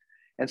science.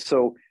 And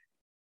so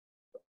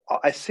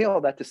I say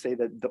all that to say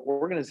that the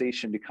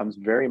organization becomes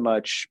very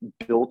much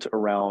built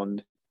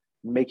around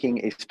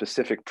making a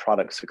specific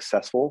product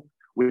successful,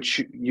 which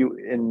you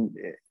in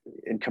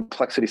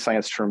complexity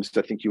science terms,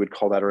 I think you would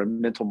call that, or in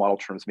mental model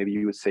terms, maybe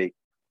you would say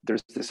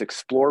there's this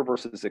explore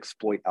versus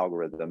exploit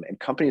algorithm. And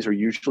companies are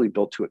usually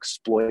built to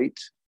exploit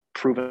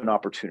proven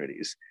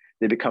opportunities.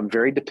 They become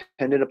very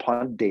dependent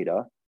upon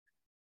data,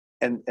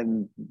 and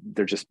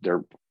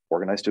they're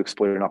organized to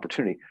exploit an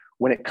opportunity.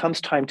 When it comes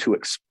time to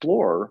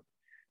explore,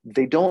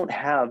 they don't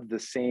have the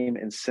same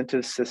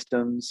incentive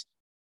systems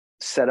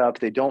set up.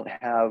 They don't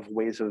have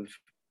ways of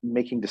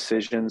making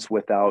decisions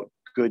without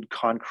good,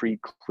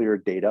 concrete, clear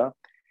data.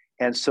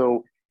 And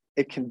so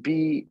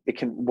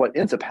what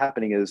ends up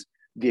happening is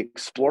the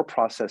explore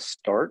process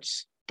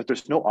starts, but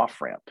there's no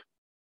off-ramp,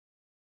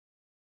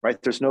 right?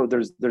 There's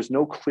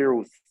no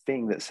clear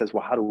thing that says,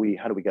 well, how do we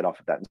get off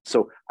of that? And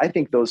so I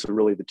think those are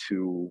really the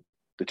two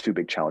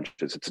big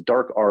challenges. It's a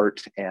dark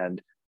art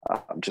and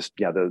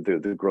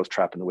the growth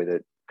trap in the way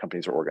that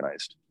companies are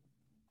organized.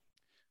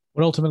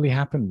 What ultimately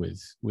happened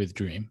with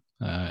Dream,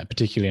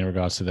 particularly in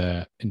regards to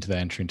their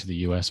entry into the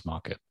US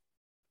market?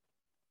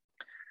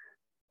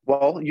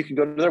 Well, you can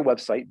go to their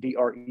website,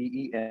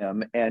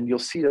 DREEM, and you'll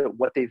see that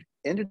what they've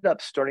ended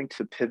up starting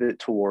to pivot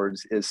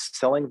towards is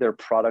selling their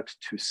product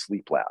to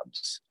sleep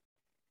labs,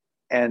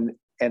 and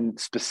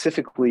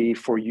specifically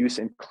for use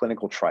in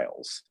clinical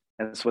trials.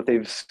 And so what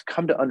they've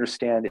come to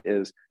understand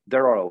is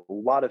there are a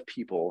lot of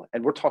people,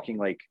 and we're talking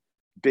like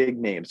big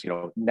names, you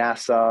know,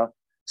 NASA,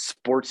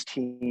 sports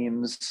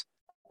teams.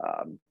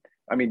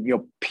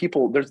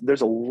 People,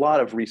 there's a lot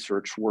of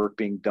research work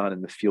being done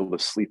in the field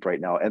of sleep right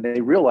now. And they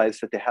realize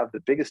that they have the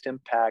biggest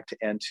impact,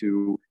 and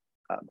to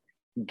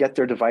get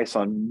their device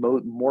on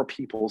more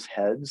people's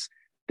heads,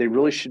 they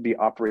really should be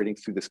operating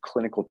through this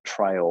clinical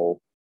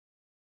trial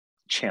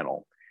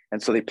channel.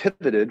 And so they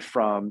pivoted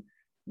from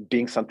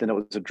being something that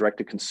was a direct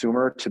to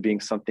consumer to being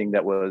something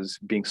that was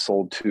being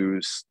sold to,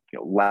 you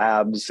know,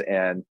 labs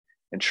and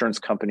insurance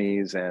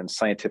companies and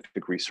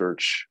scientific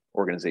research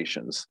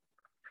organizations.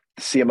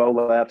 The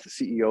CMO left, the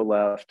CEO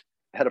left,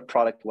 the head of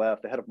product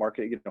left, the head of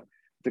marketing. You know,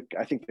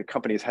 I think the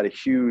company has had a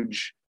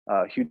huge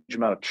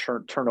amount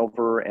of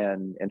turnover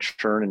and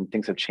churn, and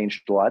things have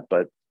changed a lot.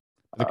 But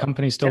the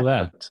company's still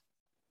there.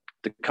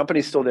 The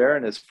company's still there,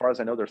 and as far as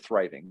I know, they're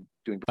thriving,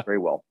 doing very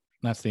well.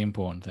 That's the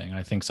important thing.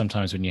 I think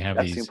sometimes when you have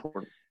these,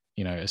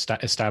 you know,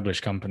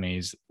 established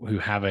companies who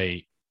have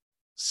a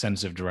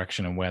sense of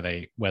direction and where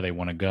they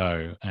want to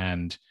go,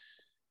 and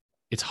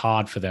it's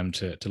hard for them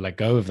to let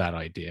go of that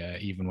idea,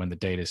 even when the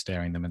data is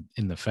staring them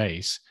in the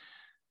face,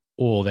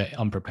 or they're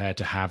unprepared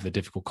to have the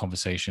difficult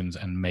conversations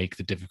and make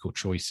the difficult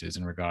choices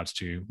in regards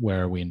to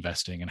where are we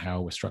investing and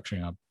how we're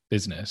structuring our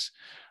business.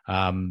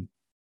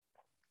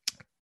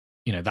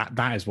 You know,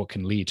 that is what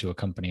can lead to a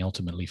company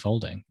ultimately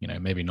folding, you know,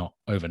 maybe not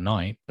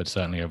overnight, but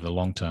certainly over the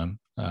long term.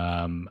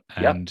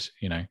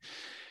 You know,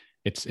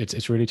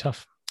 it's really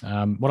tough.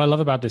 What I love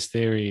about this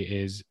theory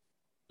is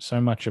so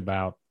much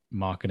about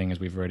marketing, as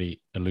we've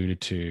already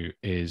alluded to,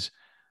 is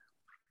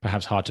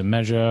perhaps hard to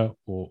measure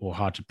or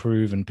hard to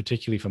prove. And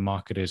particularly for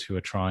marketers who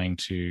are trying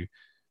to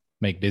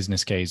make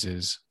business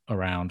cases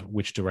around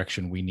which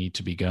direction we need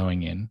to be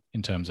going in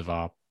terms of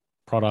our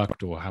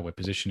product or how we're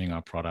positioning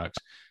our product,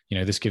 you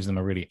know, this gives them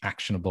a really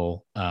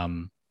actionable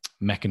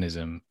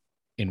mechanism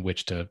in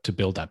which to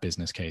build that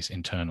business case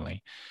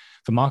internally.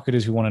 For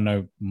marketers who want to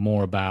know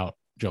more about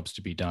jobs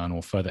to be done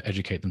or further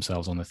educate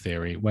themselves on the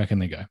theory, where can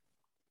they go?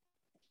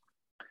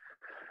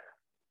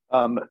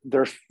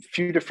 There are a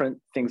few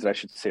different things that I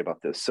should say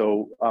about this.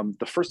 So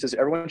the first is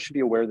everyone should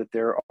be aware that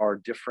there are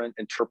different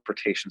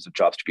interpretations of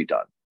jobs to be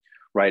done,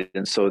 right?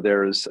 And so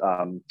there's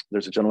a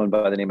gentleman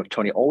by the name of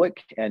Tony Olick,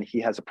 and he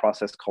has a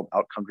process called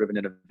outcome-driven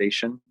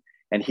innovation,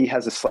 and he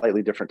has a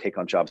slightly different take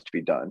on jobs to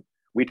be done.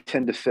 We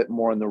tend to fit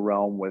more in the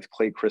realm with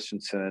Clay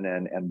Christensen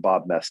and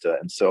Bob Mesta.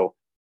 And so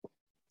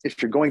if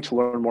you're going to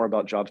learn more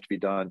about jobs to be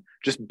done,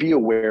 just be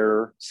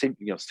aware, save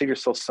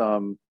yourself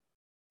some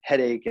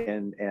headache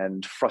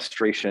and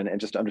frustration, and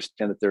just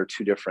understand that there are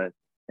two different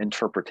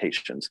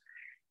interpretations.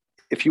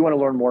 If you want to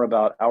learn more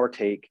about our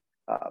take,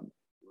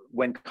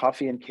 When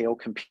Coffee and Kale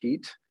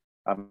Compete,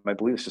 I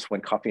believe it's just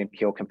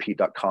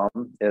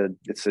whencoffeeandkalecompete.com.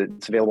 It's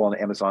available on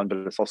Amazon, but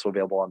it's also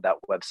available on that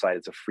website.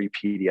 It's a free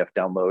PDF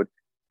download.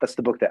 That's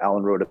the book that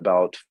Alan wrote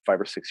about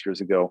 5 or 6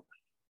 years ago.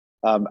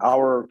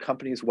 Our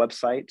company's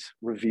website,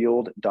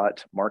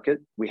 revealed.market,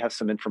 we have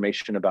some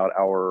information about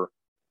our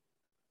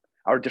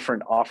our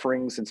different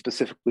offerings, and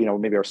specifically,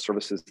 maybe our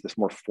services, this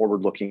more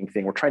forward-looking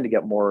thing. We're trying to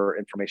get more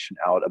information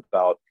out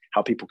about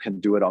how people can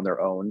do it on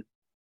their own.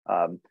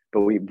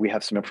 But we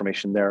have some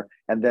information there.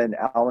 And then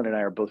Alan and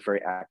I are both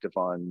very active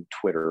on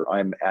Twitter.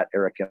 I'm at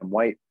Eric M.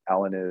 White.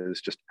 Alan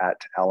is just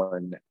at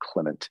Alan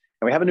Clement.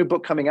 And we have a new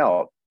book coming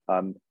out.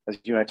 As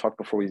you and I talked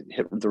before we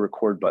hit the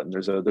record button,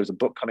 there's a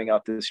book coming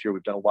out this year.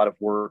 We've done a lot of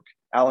work.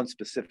 Alan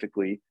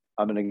specifically,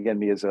 and again,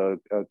 me as a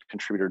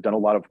contributor, done a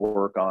lot of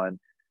work on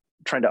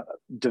trying to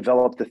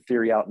develop the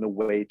theory out in a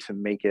way to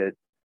make it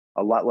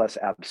a lot less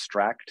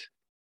abstract,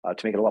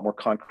 to make it a lot more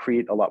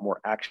concrete, a lot more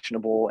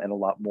actionable, and a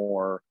lot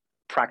more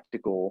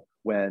practical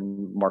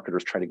when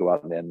marketers try to go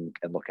out and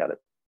look at it.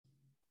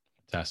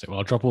 Fantastic. Well,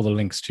 I'll drop all the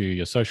links to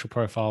your social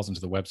profiles and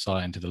to the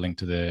website and to the link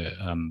to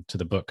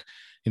the book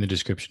in the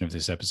description of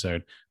this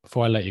episode.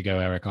 Before I let you go,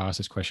 Eric, I ask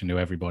this question to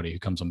everybody who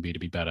comes on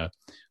B2B Better.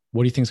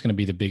 What do you think is going to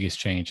be the biggest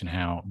change in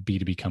how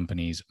B2B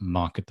companies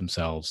market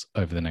themselves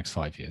over the next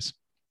 5 years?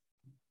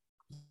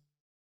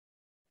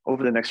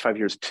 Over the next 5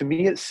 years, to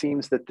me, it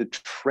seems that the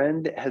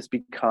trend has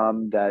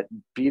become that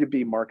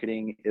B2B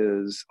marketing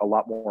is a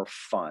lot more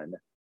fun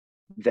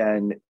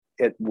than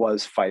it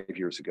was 5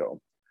 years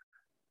ago.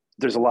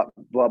 There's a lot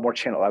more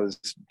channel. I was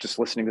just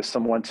listening to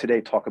someone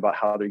today talk about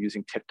how they're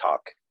using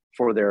TikTok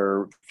for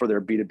their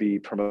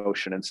B2B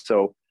promotion. And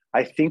so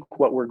I think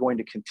what we're going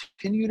to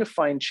continue to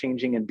find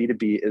changing in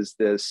B2B is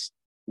this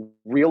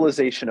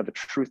realization of a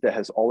truth that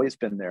has always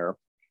been there.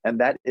 And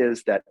that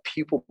is that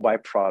people buy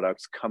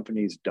products,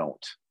 companies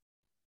don't.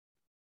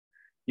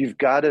 You've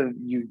got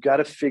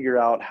to figure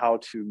out how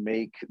to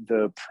make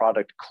the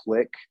product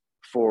click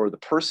for the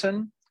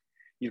person.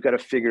 You've got to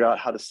figure out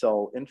how to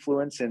sell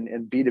influence. And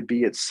in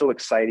B2B, it's so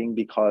exciting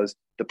because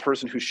the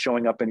person who's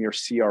showing up in your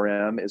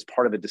CRM is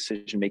part of a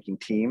decision-making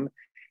team.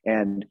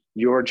 And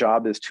your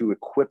job is to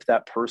equip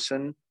that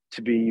person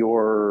to be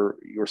your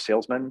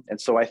salesman. And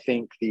so I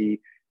think the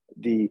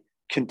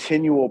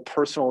continual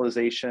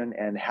personalization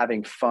and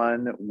having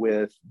fun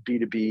with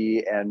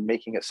B2B and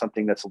making it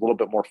something that's a little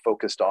bit more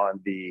focused on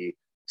the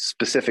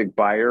specific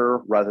buyer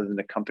rather than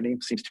the company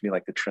seems to me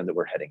like the trend that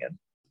we're heading in.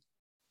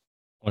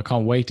 Well, I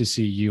can't wait to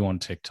see you on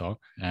TikTok.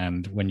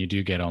 And when you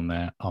do get on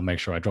there, I'll make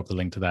sure I drop the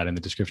link to that in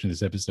the description of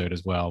this episode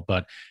as well.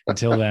 But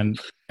until then,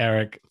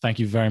 Eric, thank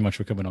you very much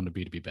for coming on to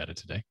B2B Better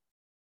today.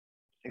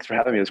 Thanks for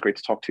having me. It was great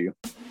to talk to you.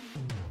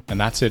 And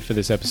that's it for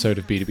this episode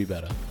of B2B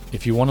Better.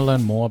 If you want to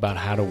learn more about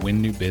how to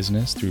win new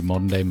business through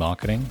modern day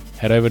marketing,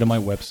 head over to my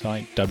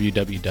website,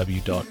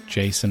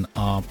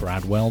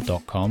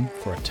 www.jasonrbradwell.com,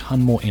 for a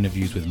ton more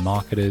interviews with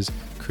marketers,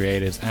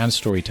 creators, and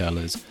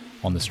storytellers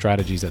on the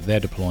strategies that they're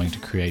deploying to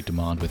create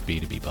demand with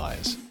B2B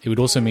buyers. It would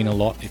also mean a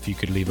lot if you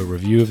could leave a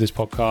review of this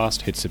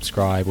podcast, hit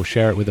subscribe, or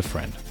share it with a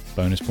friend.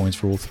 Bonus points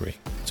for all three.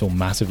 It's all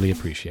massively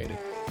appreciated.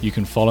 You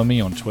can follow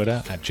me on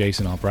Twitter at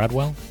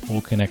JasonRBradwell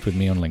or connect with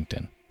me on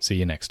LinkedIn. See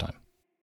you next time.